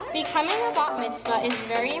Becoming a bat mitzvah is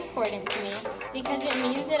very important to me because it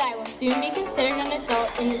means that I will soon be considered an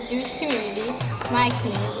adult in the Jewish community, my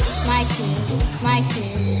community, my community, my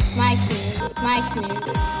community, my community, my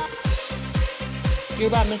community. Your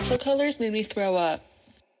bat mitzvah colors made me throw up.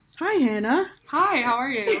 Hi, Hannah. Hi, how are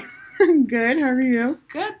you? I'm good. How are you?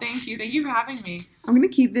 Good, thank you. Thank you for having me. I'm going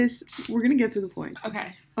to keep this. We're going to get to the points.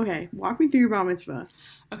 Okay, walk me through your bat mitzvah.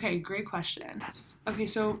 Okay, great question. Okay,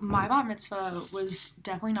 so my bat mitzvah was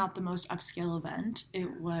definitely not the most upscale event.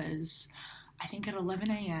 It was, I think, at 11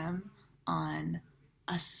 a.m. on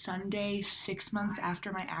a Sunday 6 months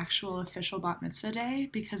after my actual official bat mitzvah day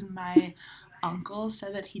because my uncle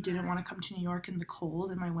said that he didn't want to come to New York in the cold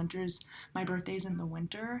and my birthday's in the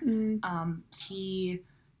winter. He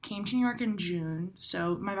came to New York in June,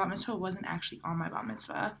 so my bat mitzvah wasn't actually on my bat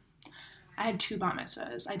mitzvah. I had two bat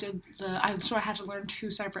mitzvahs. So I had to learn two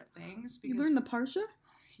separate things. You learned the Parsha?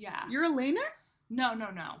 Yeah. You're a laner? No.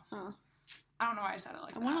 Oh. I don't know why I said it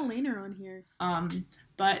like that. I want a laner on here.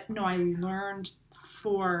 But no, I learned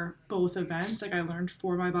for both events. Like I learned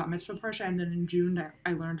for my bat mitzvah Parsha, and then in June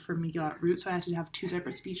I learned for Megillat Root, so I had to have two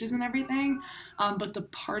separate speeches and everything. But the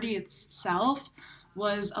party itself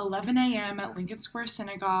was 11 a.m. at Lincoln Square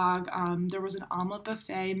Synagogue. There was an omelet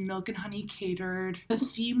buffet, milk and honey catered. The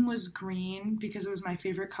theme was green because it was my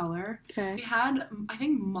favorite color. Okay. We had, I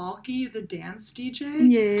think, Malky, the dance DJ.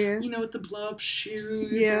 Yeah. You know, with the blow-up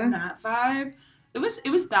shoes Yeah. and that vibe. It was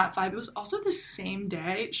that vibe. It was also the same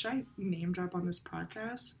day. Should I name drop on this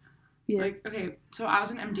podcast? Yeah. Okay, so I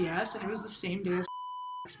was in MDS, and it was the same day as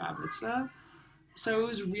bat mitzvah. So it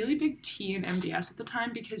was really big tea in MDS at the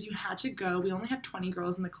time because you had to go. We only had 20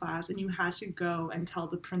 girls in the class, and you had to go and tell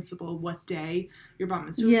the principal what day your bat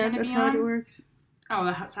mitzvah was going to be on. Yeah, that's how it works. Oh,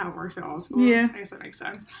 that's how it works at all schools? Yeah. I guess that makes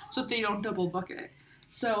sense. So they don't double book it.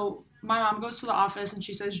 So my mom goes to the office, and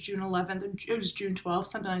she says June 11th, or it was June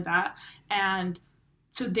 12th, something like that. And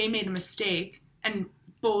so they made a mistake, and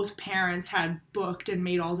both parents had booked and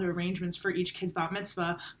made all the arrangements for each kid's bat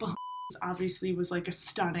mitzvah, but obviously was like a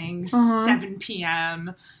stunning 7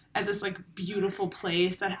 p.m. at this like beautiful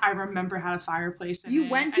place that I remember had a fireplace in it. You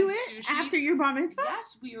went to and it sushi. after your bat mitzvah?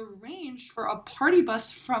 Yes, we arranged for a party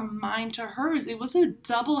bus from mine to hers. It was a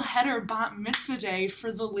double header bat mitzvah day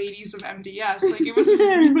for the ladies of MDS. Like it was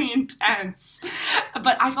really intense.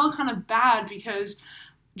 But I felt kind of bad because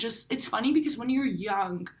it's funny because when you're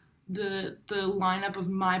young, the lineup of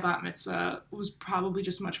my bat mitzvah was probably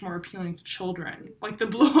just much more appealing to children. Like the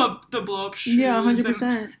blow up shoes. Yeah,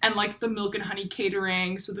 100%. And like the milk and honey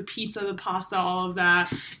catering, so the pizza, the pasta, all of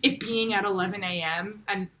that. It being at 11 a.m.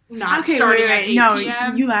 and not starting at 8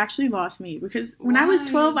 p.m. No, you actually lost me because when I was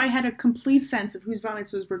 12, I had a complete sense of whose bat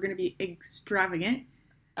mitzvahs were going to be extravagant.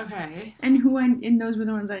 Okay. And those were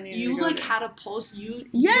the ones I knew. You like had a pulse. You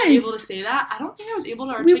yes. were able to say that. I don't think I was able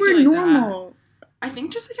to articulate that. We were normal. That. I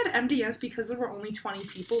think just like at MDS, because there were only 20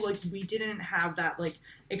 people, like we didn't have that like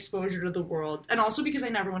exposure to the world, and also because I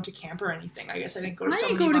never went to camp or anything. I guess I didn't go to. I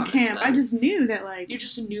didn't go to camp. I just knew that like you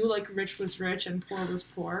just knew like rich was rich and poor was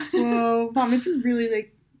poor. Well, bat mitzvahs really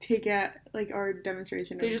like take out like our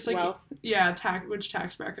demonstration they of just like wealth. Yeah, which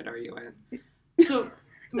tax bracket are you in? So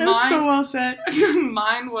that was so well said.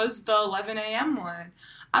 Mine was the 11 a.m. one.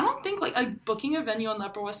 I don't think like booking a venue on the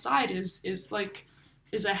Upper West Side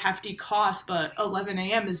is a hefty cost, but 11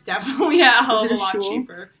 a.m. is definitely a hell of a lot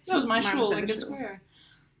cheaper. Yeah, it was my shul, Lincoln Square.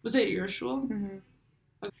 Was it your shul? Mm-hmm.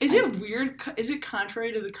 Is it weird? Is it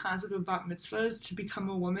contrary to the concept of bat mitzvahs to become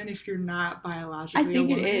a woman if you're not biologically a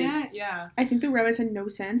woman? I think it is. Yet? Yeah. I think the rabbis had no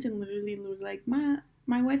sense and literally was like,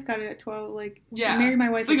 my wife got it at 12. Like, yeah. Married my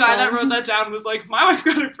wife the at 12. The guy that wrote that down was like, my wife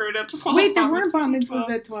got it for it at 12. Wait, there weren't bat mitzvahs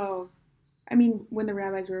at 12. I mean, when the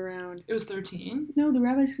rabbis were around. It was 13? No, the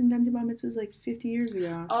rabbis invented bat mitzvahs like 50 years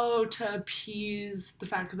ago. Oh, to appease the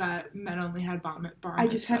fact that men only had bar mitzvahs. I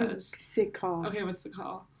just had a sick call. Okay, what's the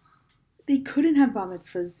call? They couldn't have bat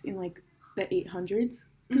mitzvahs in like the 800s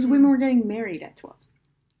because women were getting married at 12.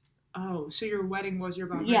 Oh, so your wedding was your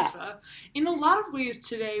bat mitzvah. In a lot of ways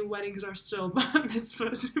today, weddings are still bat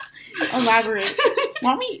mitzvahs. Elaborate.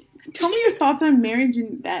 Tell me your thoughts on marriage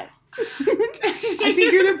and that. I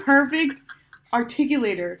think you're the perfect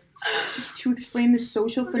articulator to explain the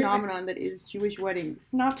social phenomenon that is Jewish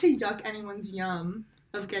weddings. Not to yuck anyone's yum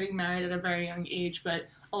of getting married at a very young age, but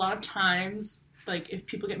a lot of times, like, if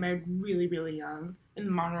people get married really, really young in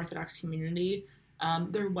the modern Orthodox community,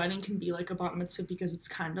 their wedding can be like a bat mitzvah because it's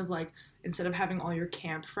kind of like, instead of having all your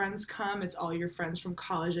camp friends come, it's all your friends from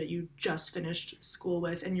college that you just finished school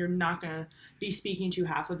with, and you're not going to be speaking to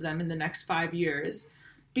half of them in the next 5 years.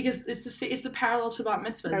 Because it's the parallel to bat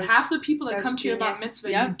mitzvah. Half the people that come to your bat mitzvah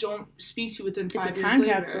you don't speak to within 5 years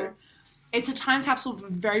later. Capsule. it's a time capsule of a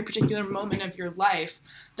very particular moment of your life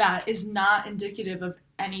that is not indicative of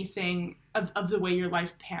anything of the way your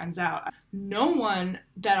life pans out. No one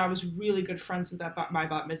that I was really good friends with at my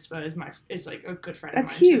bat mitzvah is like a good friend of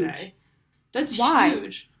mine huge. today. That's Why?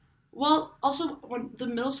 huge. Well, also, when the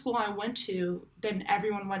middle school I went to, then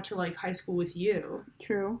everyone went to, like, high school with you.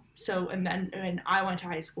 True. So, and I went to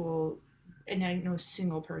high school, and I didn't know a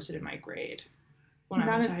single person in my grade when I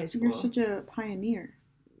went to high school. You're such a pioneer.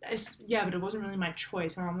 Yeah, but it wasn't really my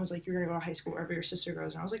choice. My mom was like, you're going to go to high school wherever your sister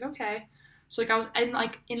goes. And I was like, okay. So, like, I was, and,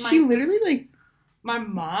 like, in my... She literally, like... My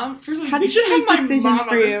mom... First of all, How you did she should make have my decisions mom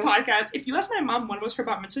for on this you? podcast. If you asked my mom when was her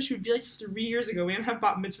bat mitzvah, she would be like 3 years ago. We didn't have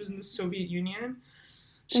bat mitzvahs in the Soviet Union.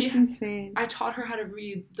 That's insane. I taught her how to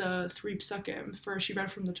read the 3 psukim she read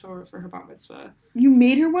from the Torah for her bat mitzvah. You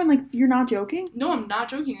made her one? Like, you're not joking? No, I'm not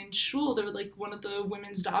joking. In shul, there were, like, one of the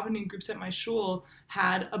women's davening groups at my shul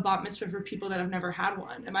had a bat mitzvah for people that have never had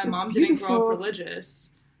one. And my mom didn't grow up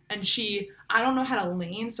religious. And I don't know how to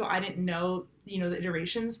lane, so I didn't know, the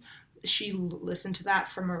iterations. She listened to that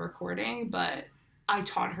from a recording, but I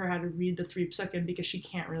taught her how to read the 3 psukim because she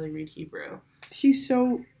can't really read Hebrew. She's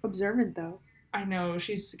so observant, though. I know,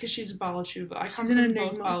 because she's a Baal Tshuva. I come from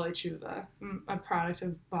both Baal Tshuva. I'm a product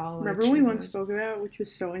of Baal Remember when we once spoke about, which was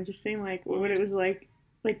so interesting, like, what it was like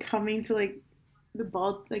coming to, like, the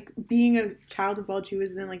Baal, like, being a child of Baal Tshuva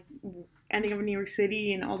and then, like, ending up in New York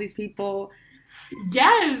City and all these people.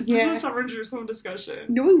 Yes! Yeah. This is a Summer Jerusalem discussion.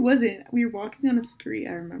 No, it wasn't. We were walking on a street,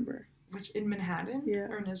 I remember. Which, in Manhattan? Yeah.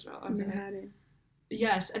 Or in Israel? Okay. In Manhattan.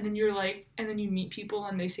 Yes, and then you're like, and then you meet people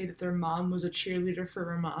and they say that their mom was a cheerleader for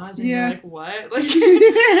Ramaz, and you're like, what? Like,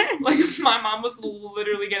 like, my mom was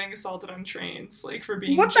literally getting assaulted on trains, like, for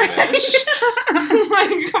being Jewish. Like,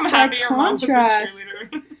 I'm happy your mom was a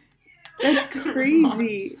cheerleader. That's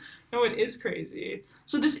crazy. No, it is crazy.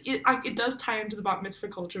 So it does tie into the bat mitzvah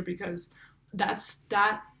culture because that's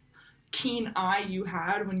that keen eye you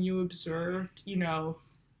had when you observed,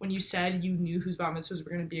 when you said you knew whose bat mitzvahs were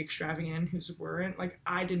going to be extravagant and whose weren't. Like,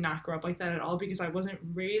 I did not grow up like that at all because I wasn't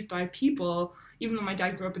raised by people, even though my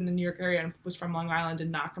dad grew up in the New York area and was from Long Island, did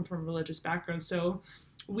not come from a religious background. So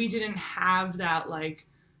we didn't have that, like,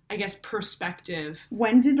 I guess, perspective.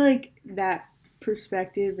 When did, like, that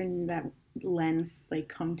perspective and that lens, like,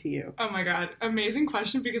 come to you? Oh my god, amazing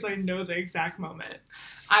question because I know the exact moment.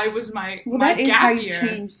 I was my that is gap how year. You've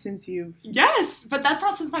changed since you've... Yes, but that's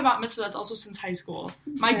not since my bat mitzvah, that's also since high school.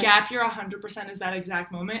 My gap year 100% is that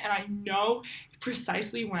exact moment, and I know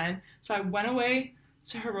precisely when. So I went away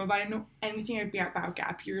to Harov. I didn't know anything about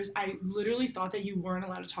gap years. I literally thought that you weren't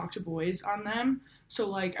allowed to talk to boys on them. So,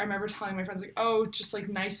 like, I remember telling my friends, like, oh, just, like,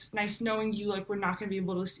 nice knowing you, like, we're not going to be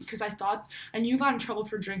able to see, because I knew you got in trouble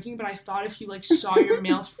for drinking, but I thought if you, like, saw your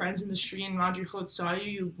male friends in the street and Roger Chot saw you,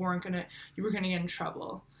 you were going to get in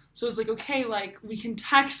trouble. So it was like, okay, like, we can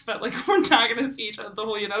text, but, like, we're not going to see each other the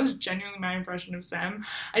whole year. That was genuinely my impression of Sam.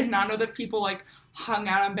 I did not know that people, like, hung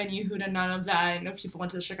out on Ben Yehuda, none of that. I didn't know people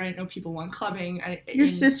went to the shuk. I didn't know people went clubbing. Your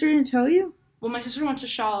sister didn't tell you? Well, my sister went to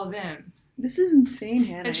Shalavim. This is insane,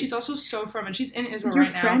 Hannah. And she's also so and she's in Israel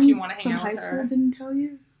right now if you want to hang out with her. Your friends from high school didn't tell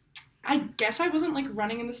you? I guess I wasn't, like,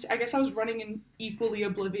 I guess I was running in equally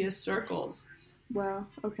oblivious circles. Wow,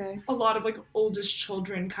 okay. A lot of, like, oldest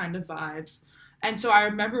children kind of vibes. And so I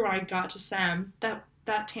remember when I got to Sam, that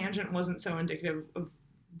tangent wasn't so indicative of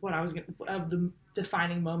what I was of the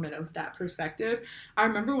defining moment of that perspective. I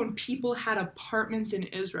remember when people had apartments in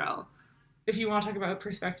Israel. If you want to talk about a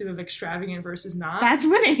perspective of extravagant versus not. That's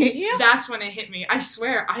when it hit you? That's when it hit me. I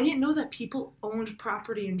swear, I didn't know that people owned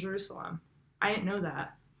property in Jerusalem. I didn't know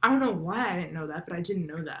that. I don't know why I didn't know that, but I didn't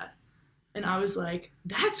know that. And I was like,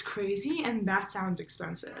 that's crazy, and that sounds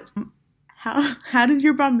expensive. How does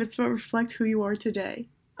your bat mitzvah reflect who you are today?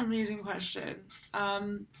 Amazing question.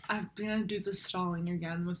 I'm gonna do the stalling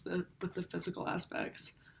again with the physical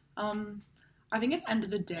aspects. I think at the end of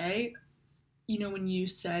the day, when you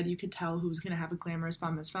said you could tell who's gonna have a glamorous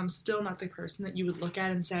bat mitzvah, I'm still not the person that you would look at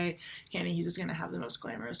and say, Hannah Hughes is gonna have the most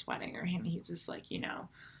glamorous wedding, or Hannah Hughes is like,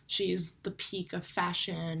 she's the peak of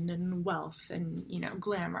fashion and wealth and,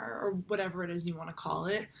 glamour, or whatever it is you want to call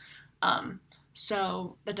it.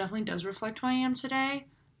 So that definitely does reflect who I am today.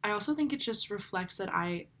 I also think it just reflects that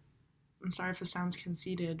I'm sorry if this sounds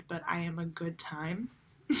conceited, but I am a good time.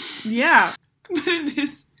 Yeah. But it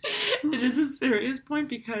is a serious point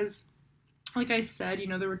because, like I said,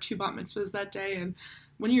 there were 2 bat mitzvahs that day, and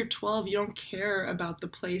when you're 12, you don't care about the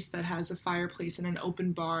place that has a fireplace and an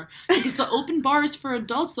open bar, because the open bar is for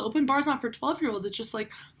adults. The open bar is not for 12-year-olds. It's just,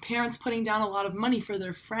 like, parents putting down a lot of money for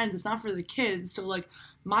their friends. It's not for the kids. So, like,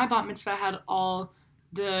 my bat mitzvah had all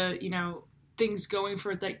the, things going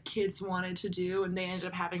for it that kids wanted to do, and they ended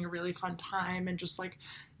up having a really fun time and just like,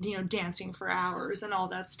 you know, dancing for hours and all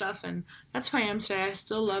that stuff. And that's who I am today. I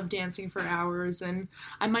still love dancing for hours, and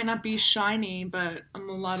I might not be shiny, but I'm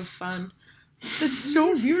a lot of fun. That's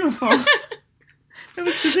so beautiful. That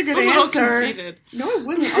was such a good little answer. Conceited. No, it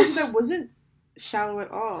wasn't. Also, that wasn't shallow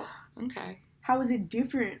at all. Okay. How is it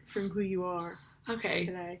different from who you are? Okay.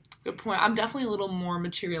 Today? Good point. I'm definitely a little more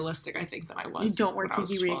materialistic, I think, than I was. You don't wear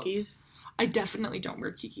kiki-rikis? I definitely don't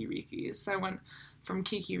wear kiki-rikis. I went from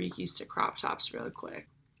kiki-rikis to crop tops really quick.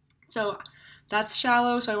 So that's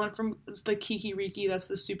shallow. So I went from the kiki-riki, that's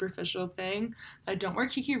the superficial thing. I don't wear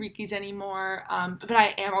kiki-rikis anymore. But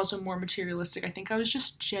I am also more materialistic. I think I was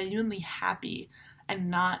just genuinely happy and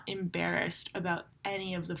not embarrassed about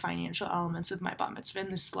any of the financial elements of my bat mitzvah in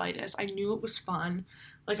the slightest. I knew it was fun.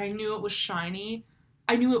 Like, I knew it was shiny.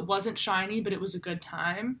 I knew it wasn't shiny, but it was a good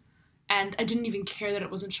time. And I didn't even care that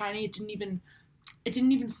it wasn't shiny. I didn't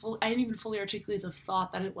even fully articulate the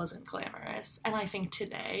thought that it wasn't glamorous. And I think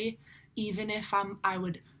today, even if I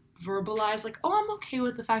would verbalize, like, oh, I'm okay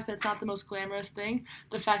with the fact that it's not the most glamorous thing,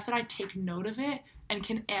 the fact that I take note of it and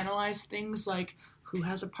can analyze things like who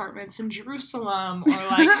has apartments in Jerusalem, or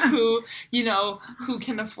like who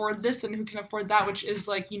can afford this and who can afford that, which is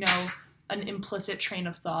like, you know, an implicit train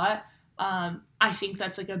of thought. I think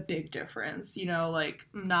that's like a big difference, you know, like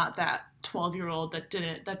not that 12-year-old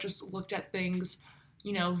that just looked at things,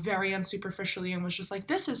 you know, very unsuperficially and was just like,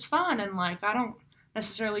 this is fun, and like I don't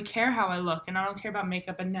necessarily care how I look, and I don't care about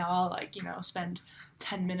makeup, and now I'll like, you know, spend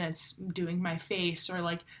 10 minutes doing my face, or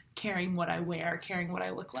like caring what I wear, caring what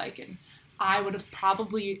I look like. And I would have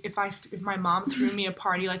probably, if my mom threw me a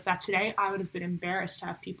party like that today, I would have been embarrassed to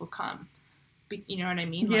have people come. You know what I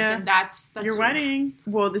mean? Yeah. Like, and that's your wedding.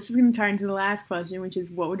 Well, this is going to tie into the last question, which is,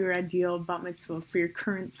 what would your ideal bat mitzvah for your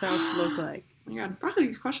current self look like? Oh my God, Bracha,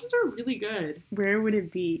 these questions are really good. Where would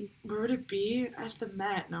it be? Where would it be? At the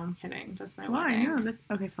Met. No, I'm kidding. That's my Why? wedding. No,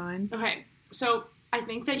 okay, fine. Okay, so I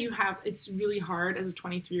think that it's really hard as a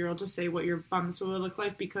 23-year-old to say what your bat mitzvah would look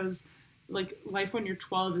like, because like life when you're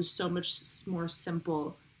 12 is so much more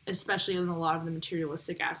simple, especially in a lot of the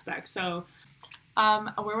materialistic aspects. So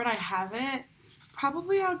where would I have it?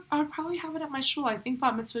 Probably, I would probably have it at my shul. I think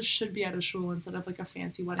bat mitzvahs should be at a shul instead of like a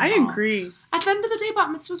fancy wedding hall. I agree. At the end of the day, bat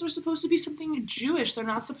mitzvahs are supposed to be something Jewish. They're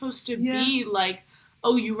not supposed to be like,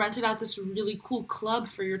 oh, you rented out this really cool club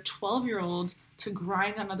for your 12-year-old to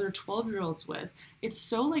grind on other 12-year-olds with. It's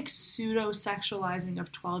so like pseudo-sexualizing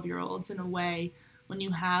of 12-year-olds in a way, when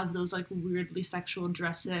you have those like weirdly sexual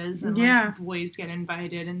dresses and like boys get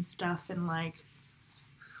invited and stuff, and like,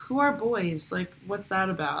 who are boys? Like, what's that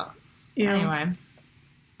about? Yeah. Anyway.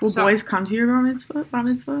 Will boys come to your bar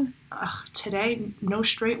mitzvah? Today, no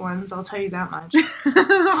straight ones, I'll tell you that much.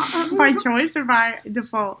 By choice or by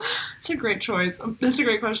default? It's a great choice. That's a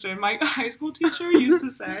great question. My high school teacher used to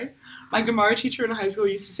say, my Gemara teacher in high school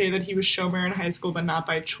used to say that he was shomer in high school, but not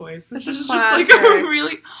by choice. Which is just like a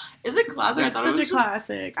really... Is it classic? It's such a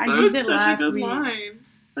classic. I used it last week. I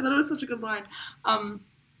thought it was such a good line.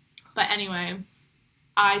 But anyway,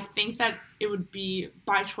 I think that it would be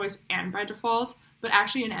by choice and by default. But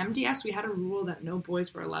actually, in MDS, we had a rule that no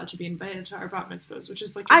boys were allowed to be invited to our bat mitzvahs, which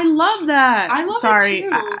is like... I love that! I love it,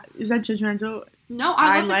 too. Is that judgmental? No,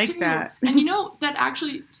 I love like it, too. That. And you know, that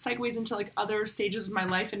actually segues into, like, other stages of my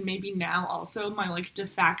life, and maybe now also my, like, de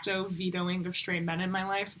facto vetoing of straight men in my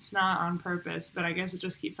life. It's not on purpose, but I guess it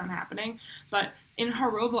just keeps on happening. But in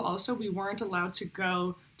Harova also, we weren't allowed to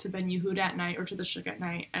go to Ben Yehuda at night or to the Shuk at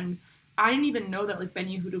night, and I didn't even know that, like, Ben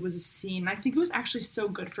Yehuda was a scene. I think it was actually so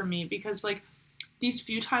good for me, because, like, these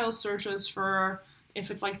futile searches for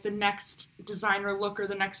if it's like the next designer look or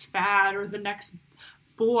the next fad or the next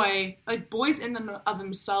boy, like boys in and of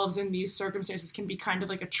themselves in these circumstances can be kind of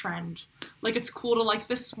like a trend. Like, it's cool to like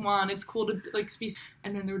this one, it's cool to like be,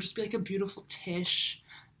 and then there would just be like a beautiful Tish,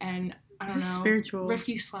 and I don't know, spiritual.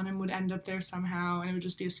 Rifki Slenim would end up there somehow, and it would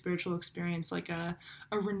just be a spiritual experience, like a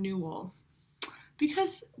renewal.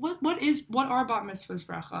 Because what are bat mitzvahs,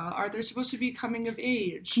 Bracha? Are they supposed to be coming of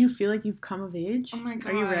age? Do you feel like you've come of age? Oh my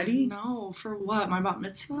God. Are you ready? No. For what? My bat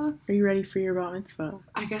mitzvah? Are you ready for your bat mitzvah?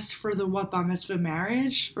 I guess for the what, bat mitzvah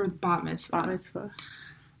marriage? Or bat mitzvah? Bat mitzvah.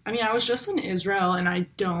 I mean, I was just in Israel, and I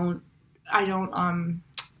don't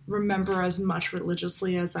remember as much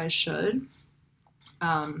religiously as I should.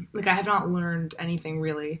 Like, I have not learned anything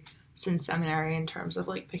really since seminary in terms of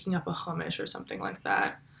like picking up a chumash or something like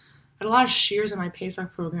that. I had a lot of shiurs in my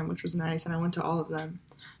Pesach program, which was nice, and I went to all of them.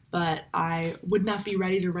 But I would not be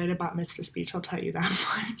ready to write a bat mitzvah speech, I'll tell you that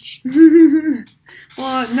much.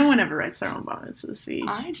 Well, no one ever writes their own bat mitzvah speech.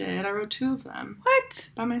 I did. I wrote 2 of them. What?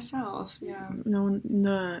 By myself, yeah.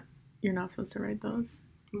 No. You're not supposed to write those.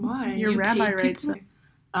 Why? Your rabbi writes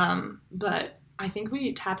them. But I think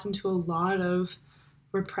we tapped into a lot of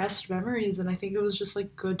repressed memories, and I think it was just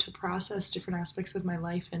like good to process different aspects of my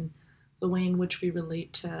life and the way in which we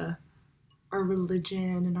relate to our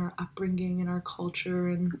religion and our upbringing and our culture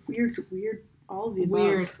and Weird, all of the above.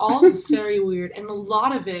 weird, all very weird. And a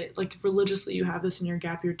lot of it, like religiously, you have this in your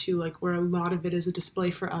gap year too, like where a lot of it is a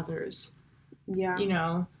display for others. Yeah. You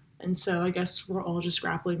know, and so I guess we're all just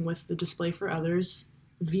grappling with the display for others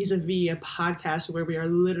vis-a-vis a podcast where we are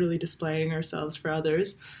literally displaying ourselves for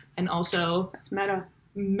others, and also That's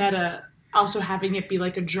meta. Also having it be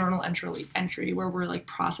like a journal entry where we're like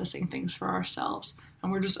processing things for ourselves,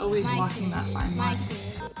 and we're just always walking that fine line.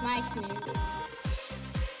 My community.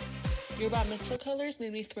 Your bat mitzvah colors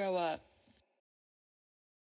made me throw up.